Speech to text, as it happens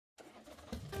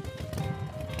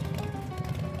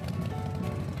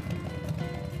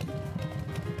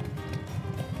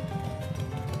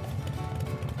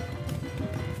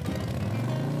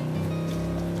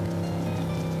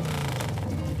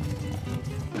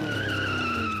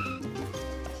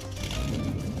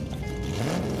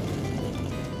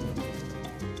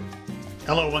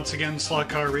Hello once again, slot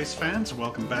car race fans.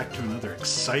 Welcome back to another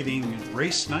exciting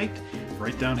race night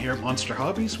right down here at Monster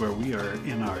Hobbies, where we are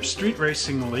in our street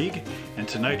racing league, and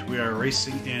tonight we are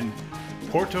racing in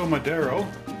Puerto Madero,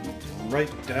 right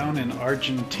down in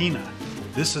Argentina.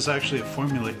 This is actually a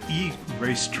Formula E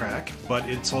racetrack, but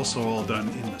it's also all done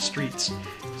in the streets,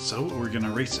 so we're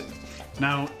gonna race it.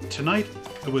 Now tonight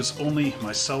it was only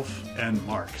myself and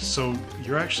Mark, so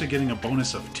you're actually getting a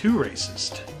bonus of 2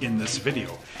 races in this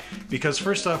video, because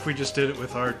first off we just did it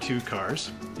with our 2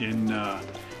 cars in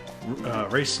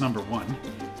race number 1,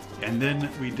 and then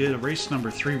we did a race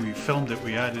number 3. We filmed it,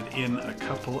 we added in a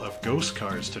couple of ghost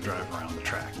cars to drive around the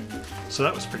track, so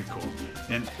that was pretty cool.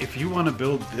 And if you want to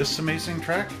build this amazing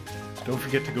track, don't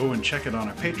forget to go and check it on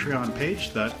our Patreon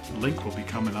page. That link will be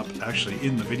coming up actually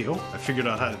in the video. I figured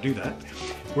out how to do that.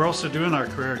 We're also doing our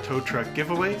Carrera tow truck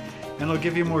giveaway, and I'll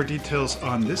give you more details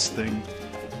on this thing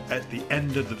at the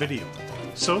end of the video.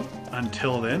 So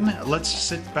until then, let's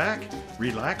sit back,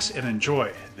 relax, and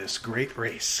enjoy this great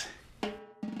race.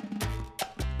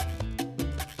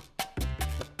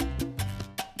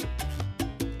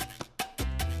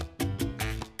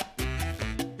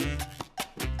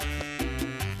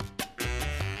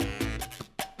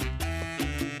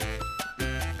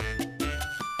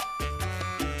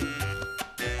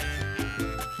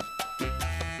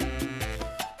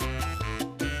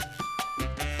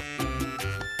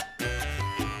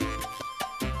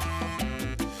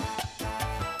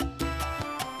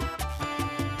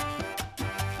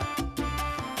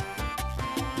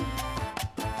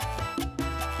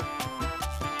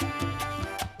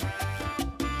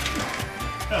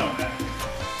 Oh, man.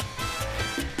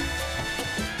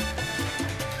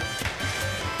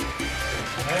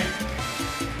 Hey,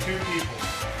 2 people.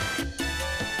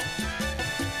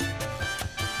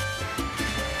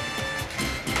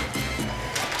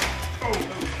 Oh,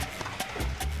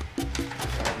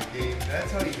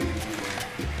 that's how you get it.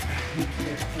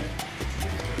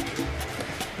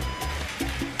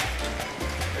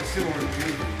 That's still more good.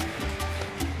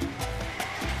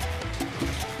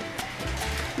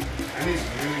 I need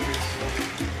some really good stuff.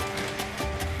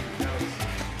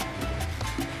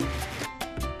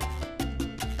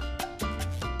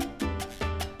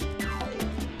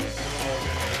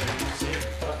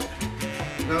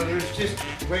 No, there's just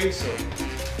queso.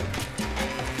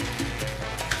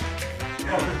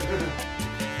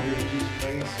 There's just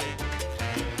queso.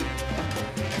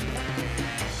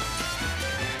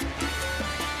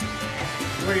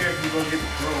 Where you can go get the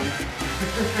drone.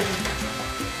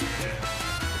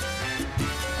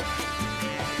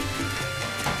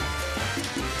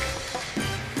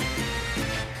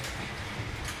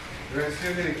 We're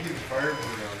still going to keep the fire burn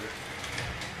on it.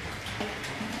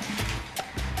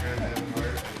 And then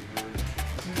fire burn.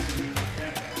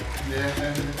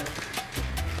 Yeah.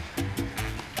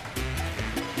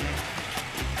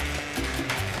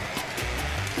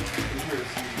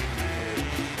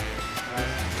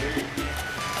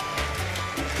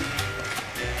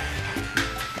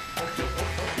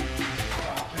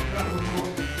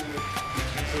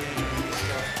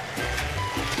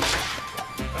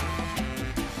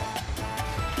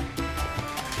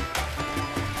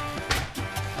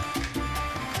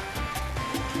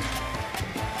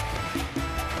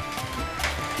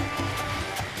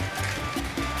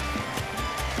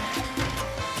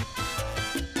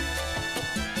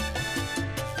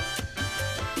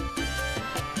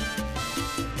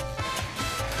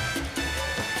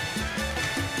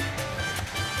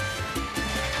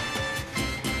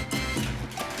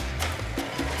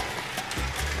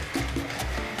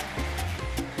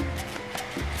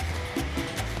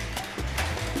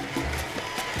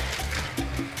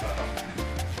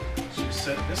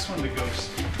 Set this one to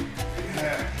ghost.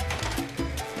 Yeah.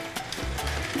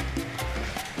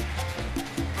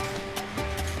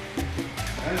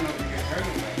 I don't know if you can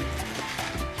handle that.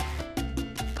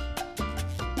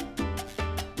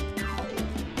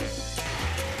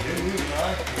 Didn't you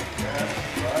last week? That's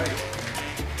right.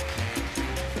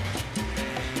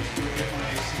 Get my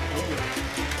AC over.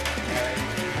 Yeah, I can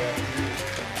do that too.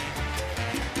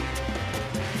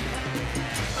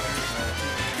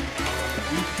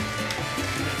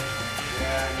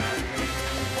 Yeah, I know. You're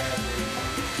going to do that.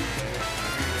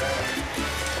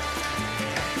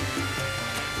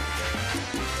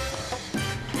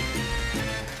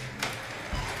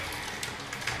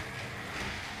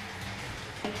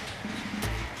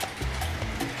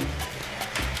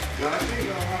 No, I think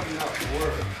I'll have enough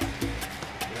work.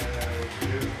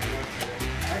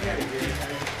 I gotta get it.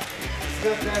 It's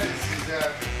not that, it's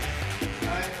that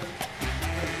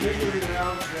I'm figuring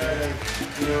out that,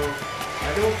 you know, I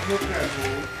don't cook at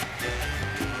home.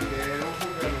 Okay, I don't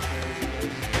cook at home.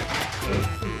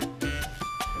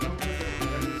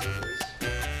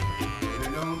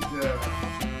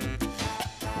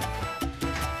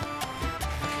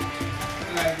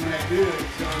 like when I do it,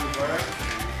 it's on the bar.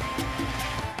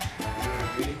 You know what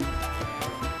I mean?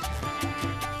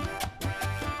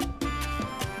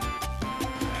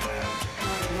 I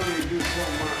can only do so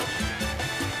much.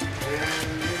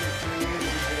 And the other thing is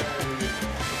that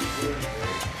it's worth it.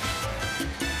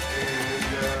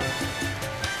 And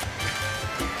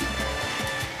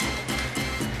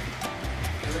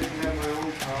I like to have my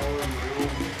own power and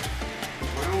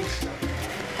my own stuff.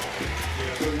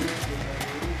 So used to that,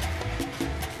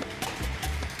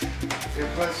 and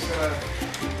plus,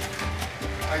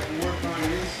 I can work on the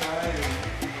inside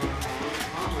and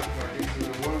on my parties in a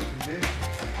warm condition.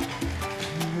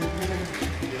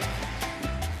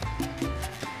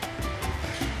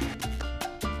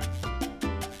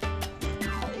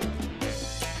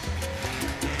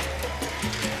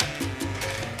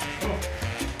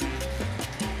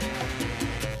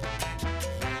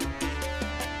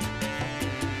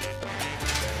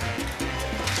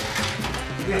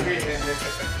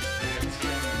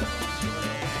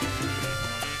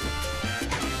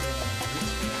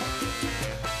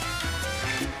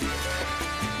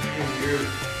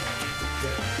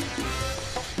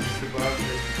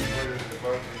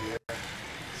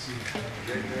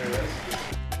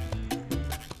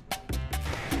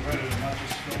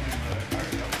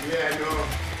 Yeah, I know.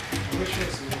 I wish it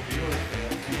was a little deal like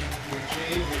that. We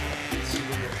change it and see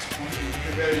where it's pointing. I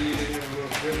better you didn't have a little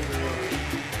different.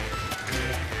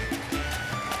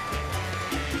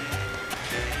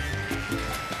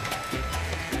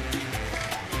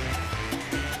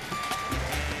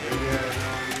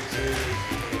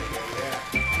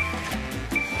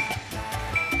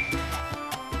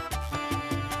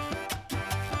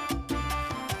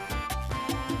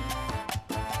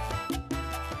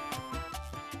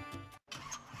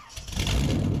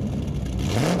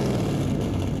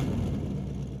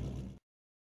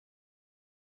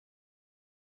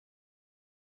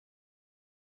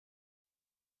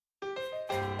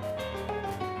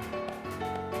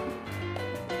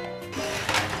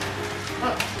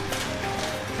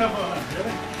 Come on,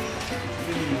 really?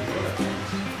 You didn't even go that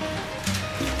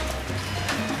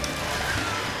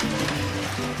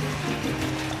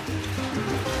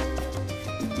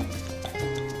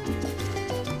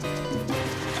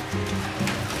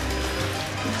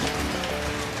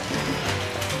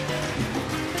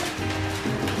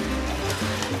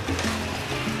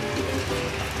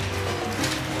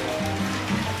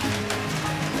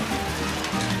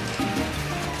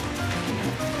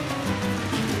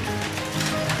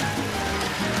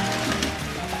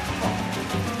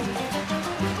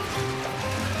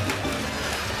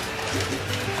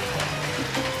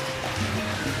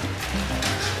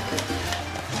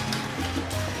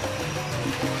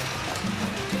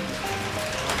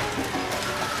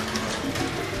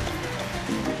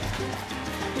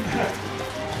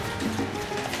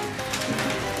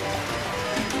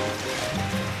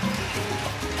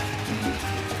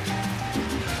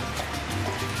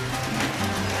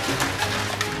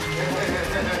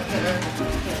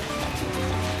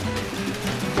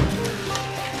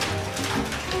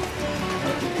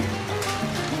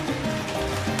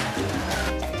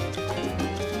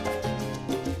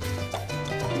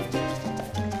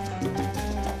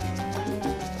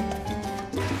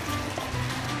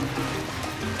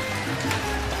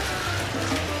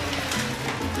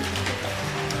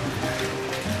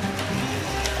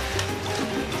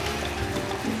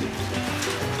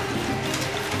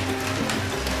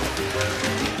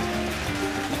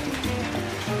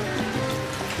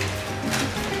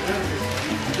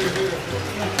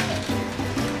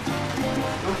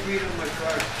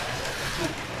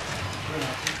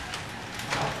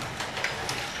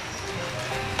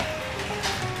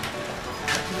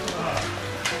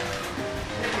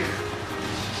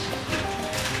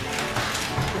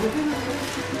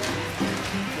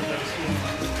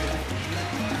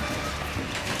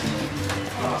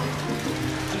far.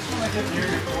 Just when I get near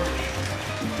your porch.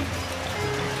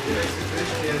 Yeah, it's a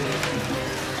fish candy.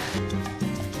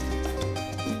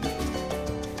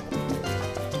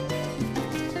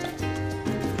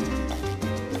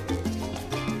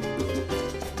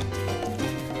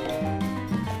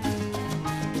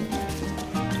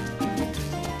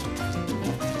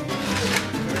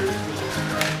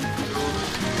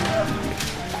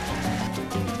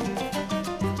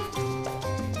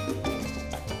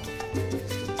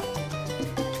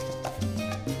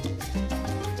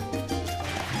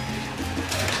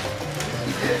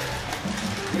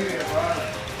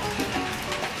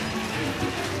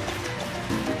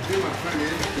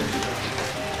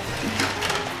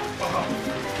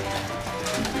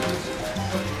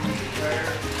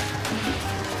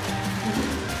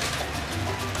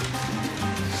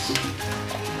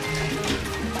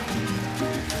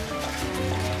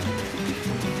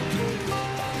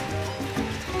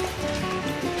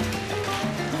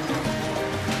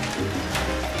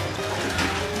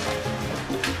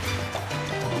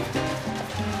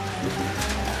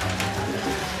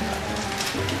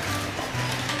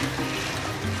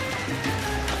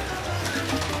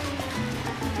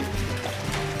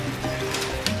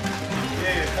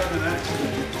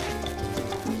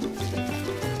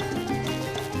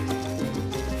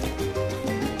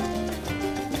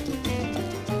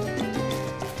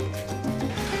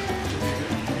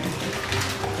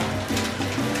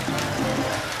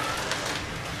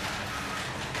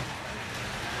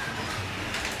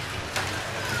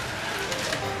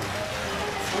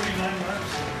 9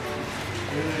 laps.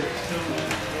 Really, still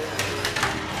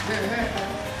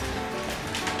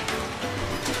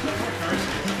more cars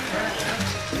getting the track.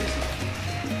 That's crazy.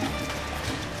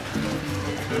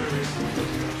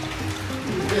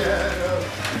 Yeah.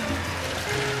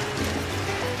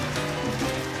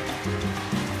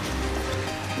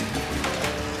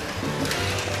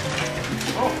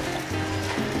 Oh!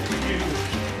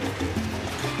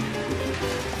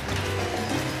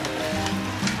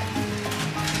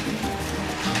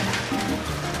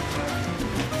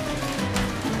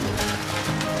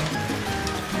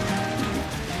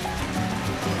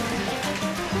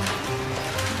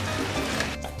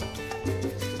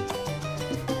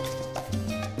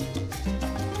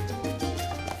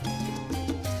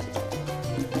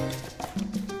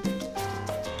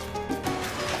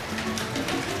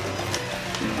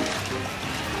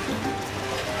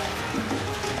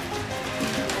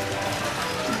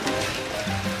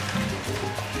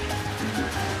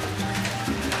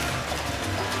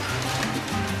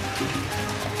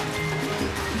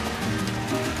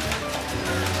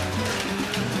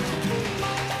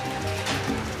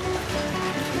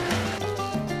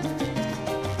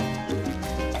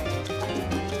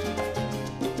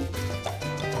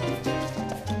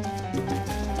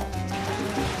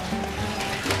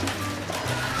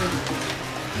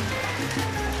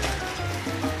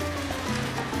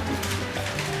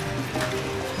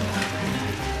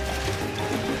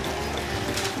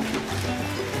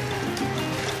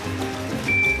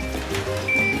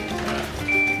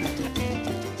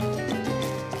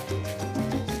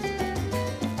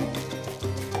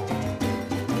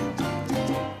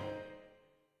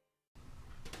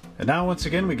 And now once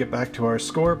again we get back to our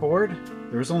scoreboard.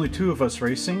 There was only 2 of us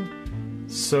racing,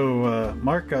 so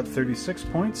Mark got 36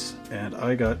 points and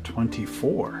I got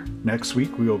 24. Next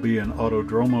week we will be in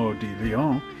Autodromo de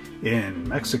Leon in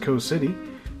Mexico City,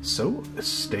 so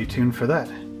stay tuned for that.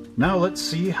 Now let's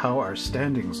see how our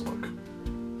standings look.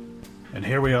 And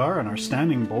here we are on our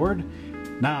standing board.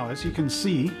 Now as you can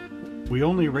see, we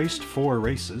only raced 4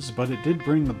 races, but it did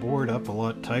bring the board up a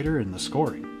lot tighter in the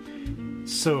scoring.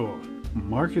 So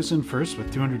Mark is in first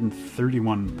with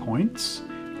 231 points.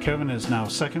 Kevin is now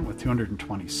second with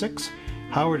 226.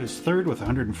 Howard is third with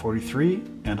 143,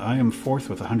 and I am fourth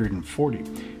with 140.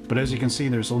 But as you can see,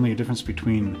 there's only a difference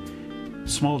between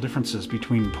small differences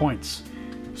between points.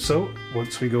 So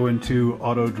once we go into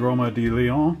Autodromo de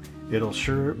Leon, it'll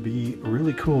sure be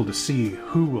really cool to see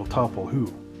who will topple who.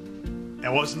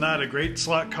 And wasn't that a great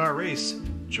slot car race?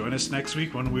 Join us next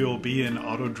week when we will be in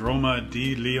Autodromo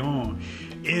de Leon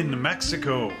in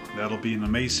Mexico. That'll be an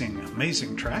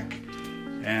amazing track.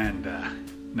 And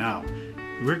now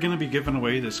we're going to be giving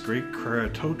away this great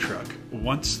tow truck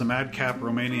once the Madcap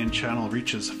Romanian channel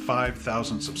reaches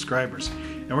 5,000 subscribers.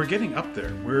 And we're getting up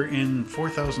there. We're in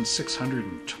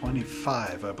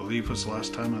 4,625, I believe was the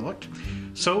last time I looked.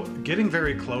 So getting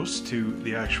very close to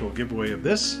the actual giveaway of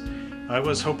this. I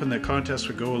was hoping the contest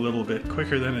would go a little bit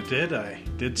quicker than it did. I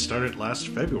did start it last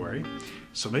February,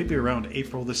 so maybe around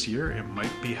April this year it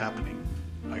might be happening.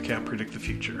 I can't predict the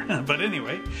future. But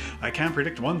anyway, I can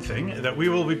predict one thing, that we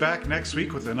will be back next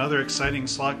week with another exciting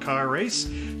slot car race.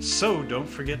 So don't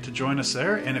forget to join us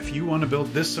there, and if you want to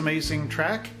build this amazing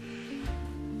track,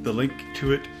 the link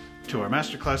to it to our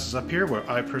masterclass is up here where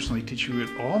I personally teach you it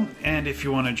all. And if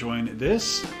you want to join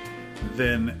this,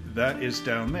 then that is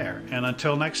down there. And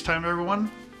until next time, everyone,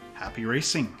 happy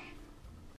racing.